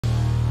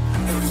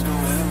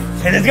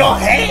And it's going,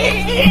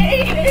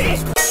 hey!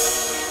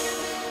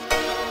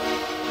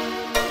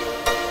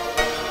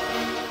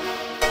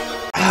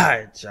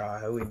 Alright, y'all,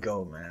 here we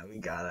go, man. We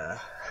got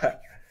a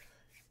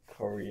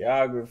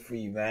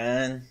choreography,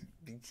 man.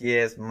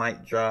 BTS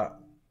mic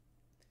drop.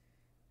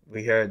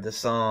 We heard the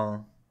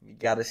song. We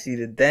gotta see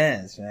the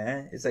dance,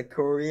 man. It's a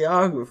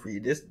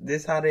choreography. Is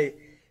this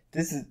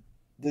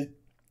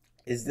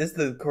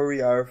the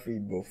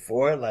choreography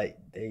before, like,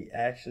 they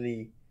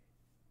actually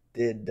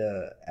did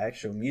the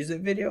actual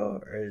music video,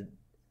 or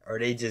are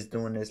they just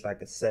doing this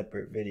like a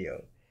separate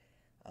video?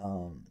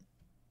 RM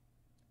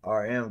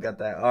got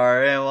that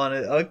RM on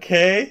it.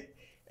 Okay,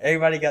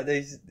 everybody got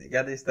their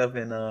stuff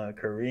in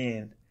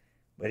Korean,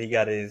 but he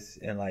got his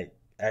in like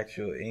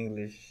actual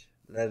English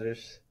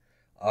letters.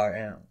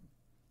 RM,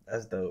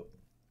 that's dope.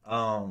 We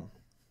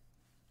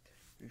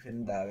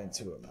finna dive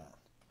into it, man.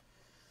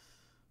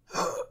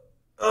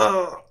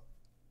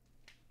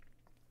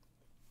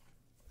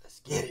 Let's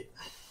get it.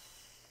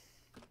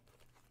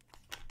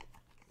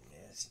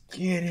 Let's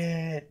get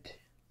it.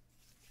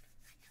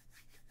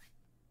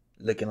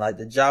 Looking like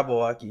the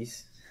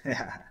Jabberwockies.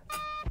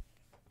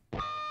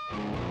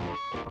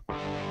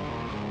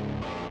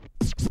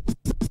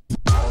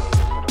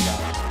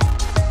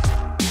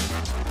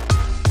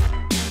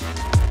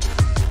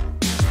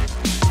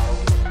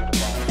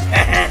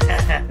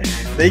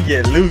 They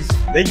get loose.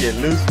 They get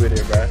loose with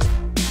it, bro.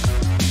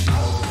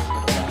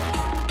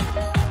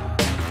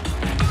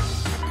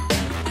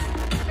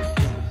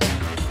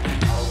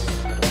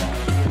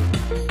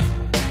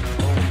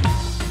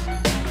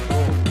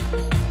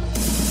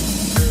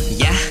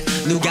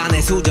 누가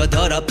내 수저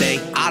더럽대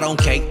I don't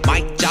care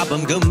마이크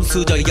잡음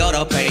금수저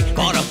여러 배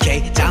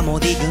버럭해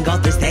잠못 익은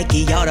것들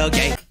새끼 여러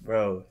개.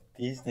 Bro,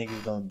 these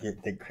niggas don't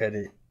get the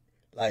credit.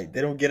 Like,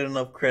 they don't get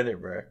enough credit,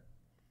 bro.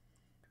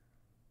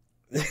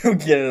 They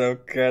don't get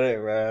enough credit,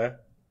 bro.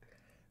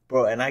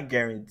 Bro, and I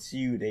guarantee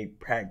you they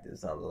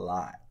practice a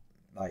lot.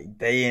 Like,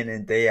 day in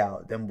and day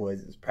out, them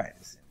boys is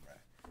practicing, bro.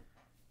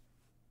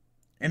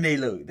 And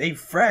they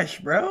fresh,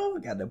 bro.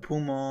 Got the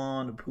Puma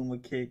on, the Puma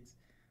kicks.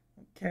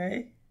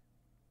 Okay.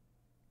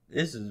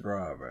 This is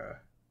raw, bro.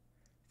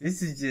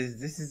 This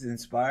is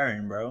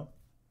inspiring, bro.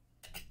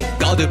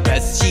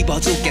 거듭해서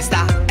씹어죽겠어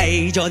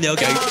에이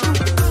저녁에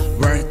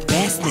Word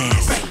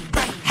business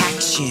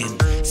Action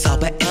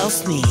섭외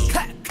els니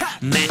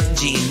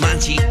맺지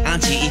많지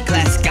않지 이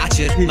클래스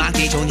같은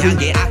많지 좋은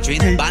향기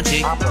악취는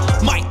반지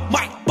마이크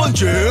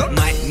번지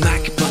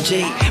마이크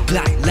번지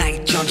Black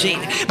like 전진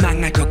막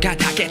날 것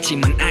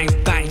같았겠지만 I'm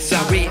fine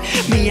sorry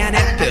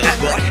미안해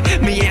billboard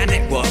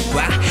미안해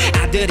worldwide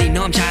아들이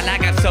너무 잘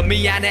나가서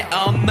미안해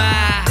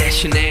엄마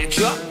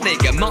대신해줘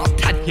네가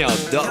못한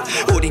효도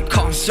우린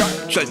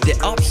콘서트 절대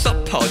없어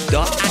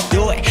포도 I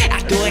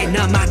do it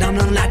너만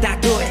없는 날 다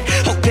do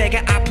it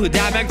혹배가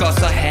아프다면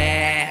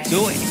고소해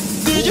do it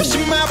Did you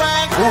see my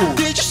bag?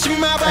 Did you see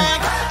my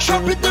bag?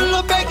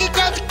 쇼핑들로 배기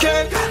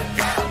가득해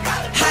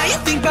How you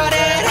think about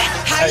it?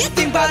 How you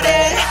think about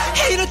it?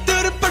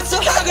 헤이러들은 벌써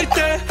학을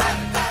때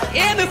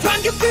이미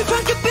황급히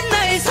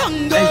나의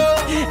성공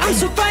I'm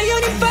so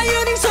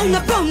firing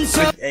성나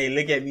범수. Hey,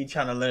 look at me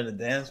trying to learn the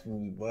dance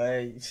move,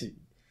 boy.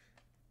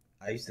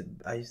 I used to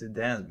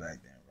dance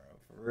back then, bro.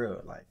 For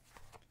real, like.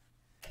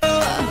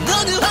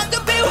 너는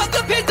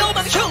황급히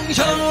도망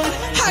형형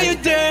How you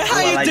there?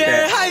 How you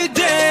there? How you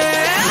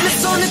there? 내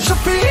손에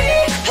트로피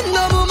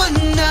너무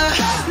많아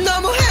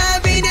너무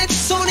heavy 내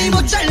손이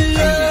못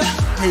잘려.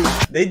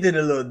 They did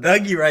a little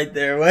Dougie right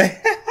there, what?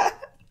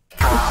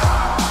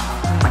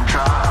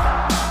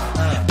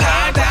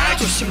 발발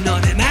조심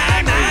너네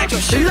말말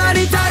조심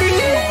날이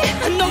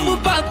다리 너무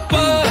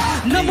바빠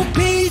너무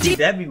busy.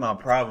 That be my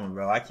problem,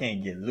 bro. I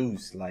can't get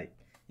loose. Like,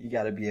 you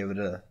gotta be able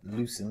to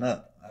loosen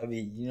up. I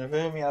be, you know,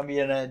 feel me? I be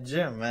in that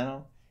gym,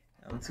 man.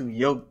 I'm too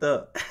yoked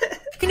up.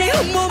 내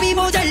몸이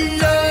모자라.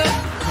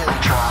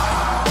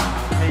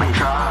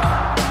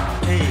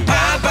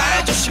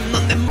 발발 조심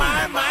너네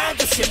말말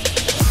조심.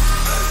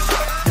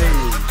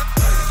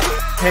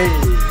 Hey.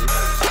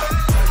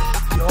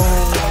 Yo.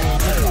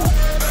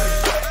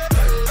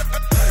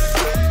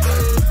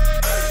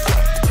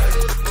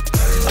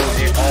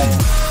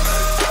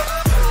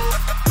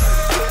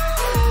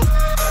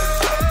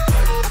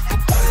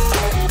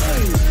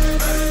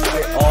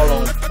 All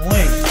on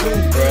point too,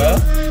 bruh.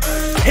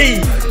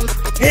 Hey.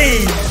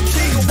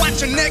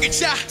 완전 내게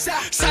자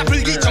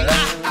사불기 정아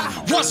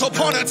Once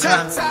upon a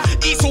time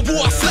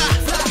이소부와 fly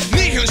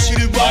네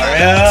현실을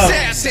봐라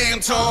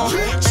새샘통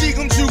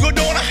지금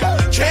죽어도 나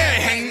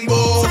개행복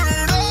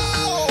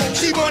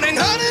이번엔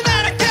하늘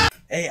날아가.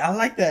 Hey, I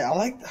like that. I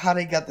like how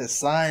they got the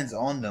signs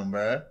on them,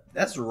 bruh.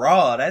 That's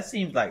raw. That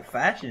seems like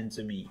fashion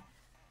to me.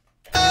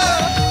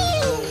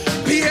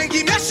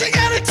 비행기 몇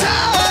시간을 타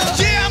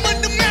Yeah, I'm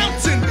on the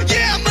mountain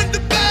Yeah, I'm on the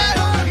bed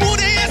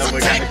무대에서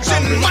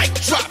tension mic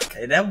drop.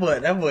 Hey, that boy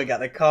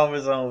got the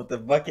Converse on with the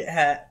bucket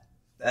hat.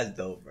 That's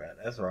dope, bro.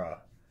 That's raw.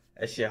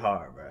 That shit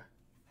hard, bro.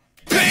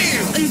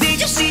 Bam!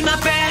 Did you see my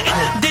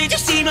bag? Did you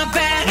see my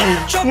bag?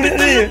 Drop Who it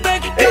that in is? the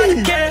bag.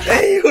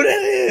 Hey, who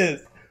that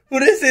is? Who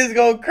this is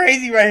going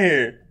crazy right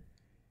here?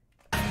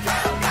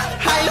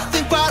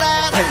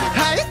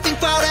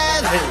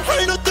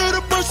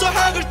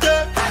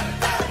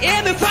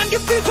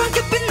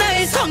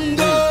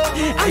 정도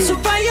I'm so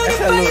fire That's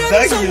fire a little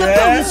손만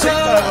man. 멈춰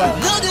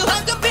너도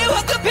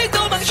황급히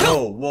도망쳐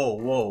Whoa.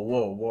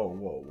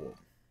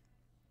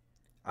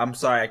 I'm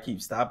sorry I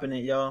keep stopping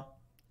it, y'all.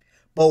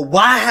 But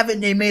why haven't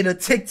they made a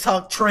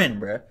TikTok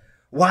trend, bruh?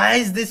 Why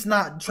is this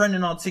not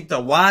trending on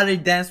TikTok? Why are they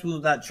dance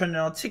moves not trending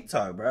on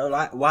TikTok, bro?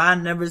 Like, why I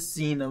never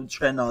seen them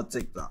trend on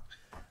TikTok?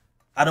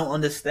 I don't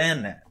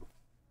understand that.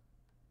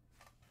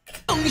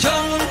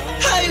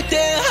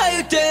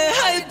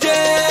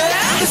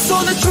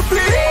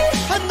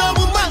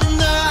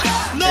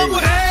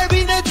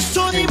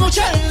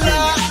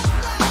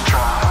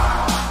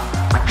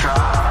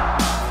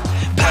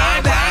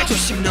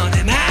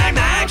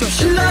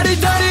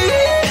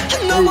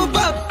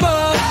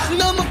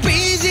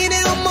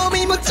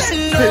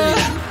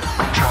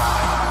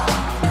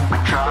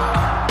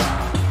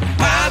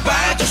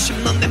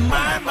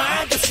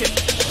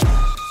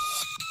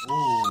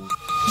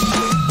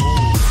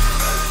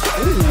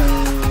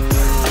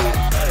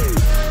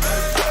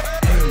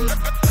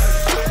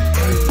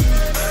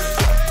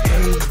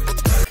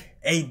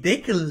 Hey, they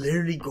could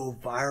literally go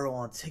viral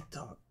on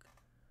TikTok.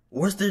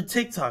 What's their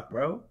TikTok,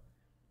 bro?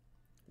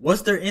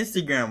 What's their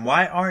Instagram?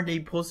 Why aren't they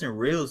posting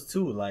reels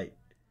too? Like,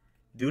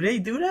 do they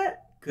do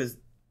that? Cause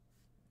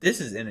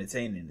this is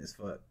entertaining as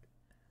fuck.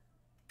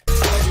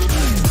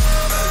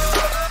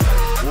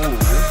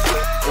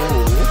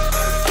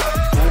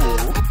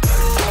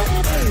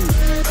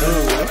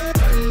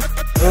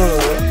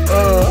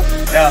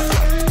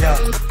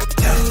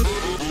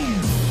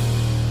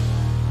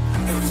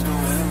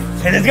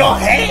 And let's go,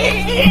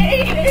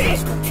 hey!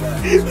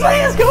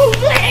 Let's go,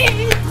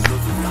 play!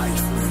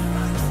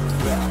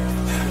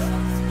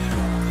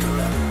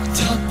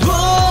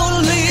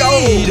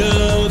 일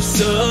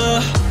없어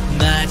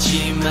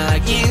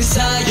마지막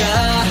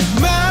인사야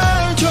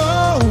말도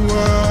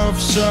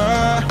없어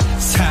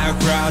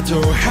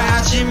사과도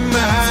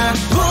하지마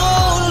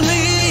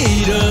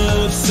볼일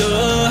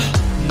없어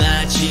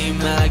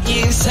마지막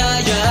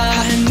인사야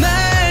할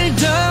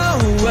말도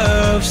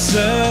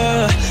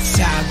없어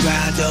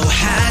사과도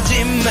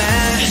하지마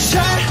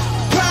잘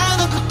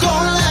봐놓고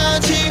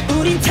꼴라지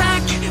우린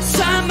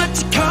탁사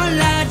마치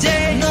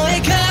콜라제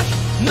너의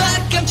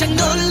막 깜짝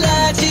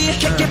놀라지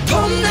객게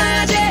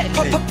폼나지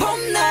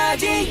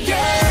폼나지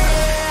yeah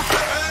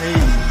Hey,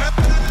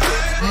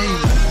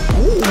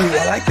 ooh,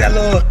 I like that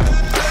little,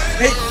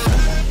 hey,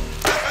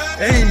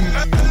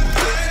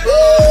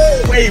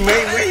 ooh, wait,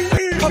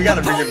 we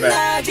gotta bring it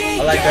back.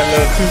 I like that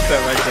little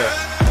two-step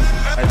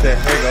right there,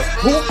 here you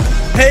go.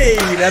 Hey,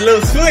 that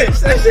little switch,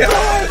 that shit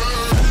hard.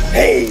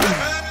 Hey,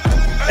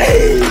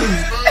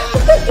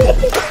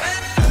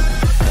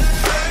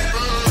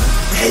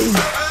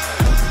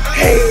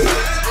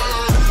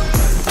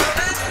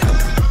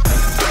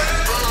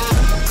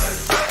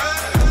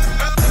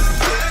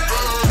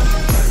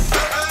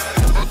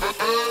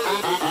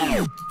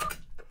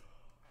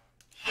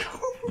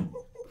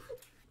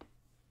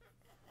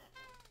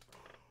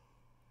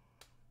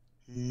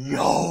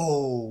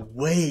 Yo,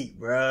 wait,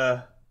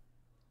 bruh.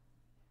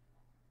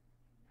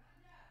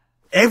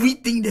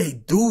 Everything they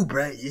do,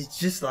 bruh, it's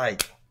just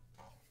like,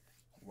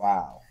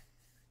 wow.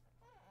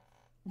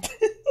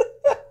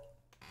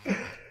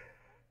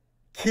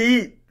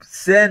 Keep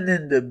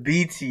sending the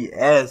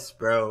BTS,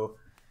 bro.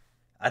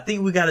 I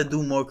think we gotta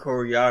do more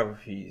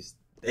choreographies.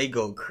 They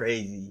go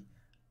crazy.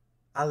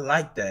 I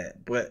like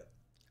that, but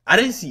I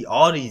didn't see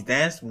all these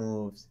dance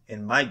moves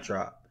in Mic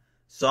Drop.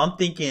 So I'm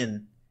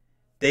thinking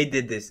they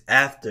did this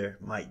after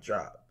Mic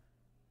Drop.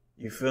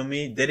 You feel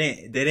me? They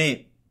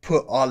didn't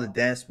put all the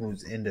dance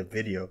moves in the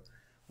video,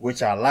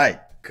 which I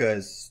like,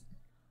 cause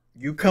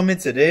you come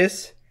into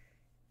this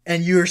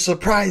and you're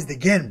surprised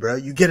again, bro.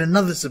 You get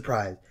another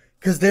surprise,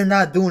 cause they're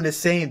not doing the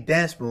same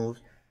dance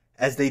moves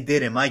as they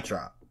did in Mic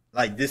Drop.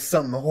 Like, this is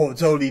something whole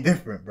totally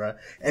different, bro.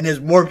 And there's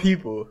more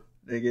people,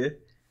 nigga.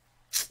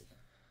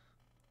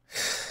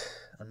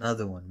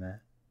 Another one, man.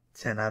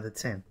 10 out of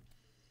 10.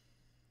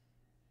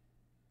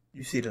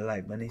 You see the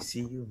light, man. They see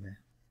you, man.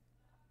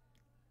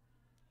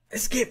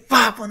 Let's get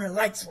 500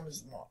 likes on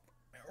this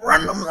motherfucker.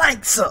 Run them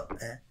likes up,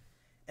 man.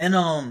 And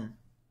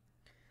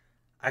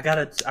I got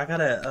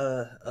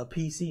a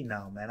PC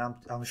now, man.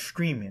 I'm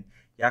streaming.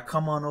 Y'all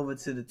come on over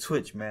to the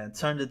Twitch, man.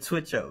 Turn the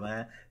Twitch up,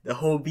 man. The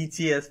whole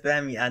BTS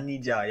family, I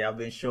need y'all. Y'all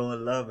been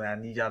showing love, man.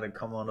 I need y'all to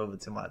come on over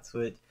to my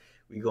Twitch.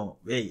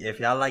 Hey, if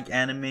y'all like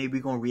anime,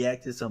 we gonna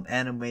react to some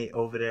anime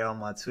over there on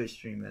my Twitch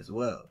stream as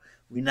well.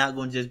 We're not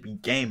gonna just be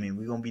gaming.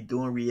 We're gonna be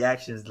doing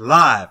reactions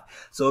live.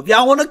 So if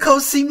y'all wanna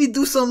come see me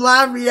do some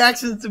live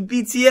reactions to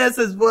BTS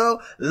as well,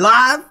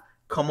 live,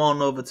 come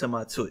on over to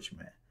my Twitch,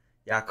 man.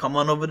 Y'all come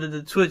on over to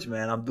the Twitch,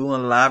 man. I'm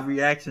doing live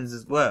reactions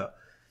as well.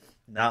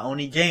 Not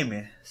only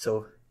gaming.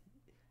 So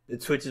the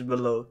Twitch is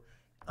below.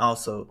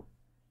 Also,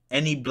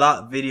 any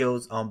blocked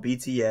videos on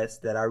BTS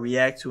that I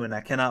react to and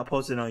I cannot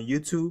post it on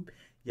YouTube,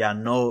 y'all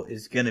know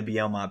it's gonna be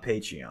on my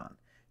Patreon.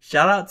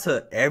 Shout out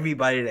to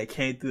everybody that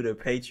came through the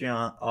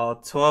Patreon. All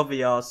 12 of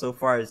y'all so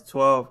far is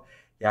 12.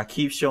 Y'all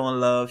keep showing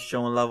love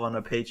on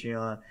the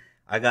Patreon.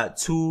 I got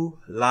 2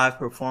 live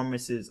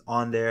performances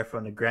on there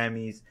from the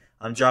Grammys.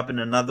 I'm dropping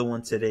another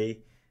one today.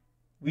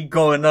 We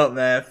going up,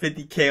 man.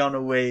 50K on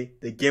the way.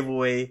 The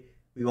giveaway.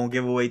 We gonna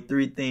give away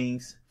 3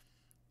 things.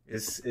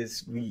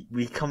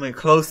 We coming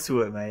close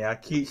to it, man. Y'all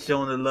keep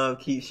showing the love,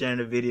 keep sharing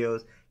the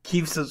videos,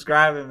 keep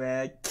subscribing,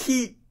 man.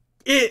 Keep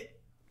it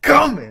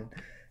coming.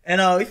 And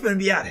we finna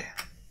be out here.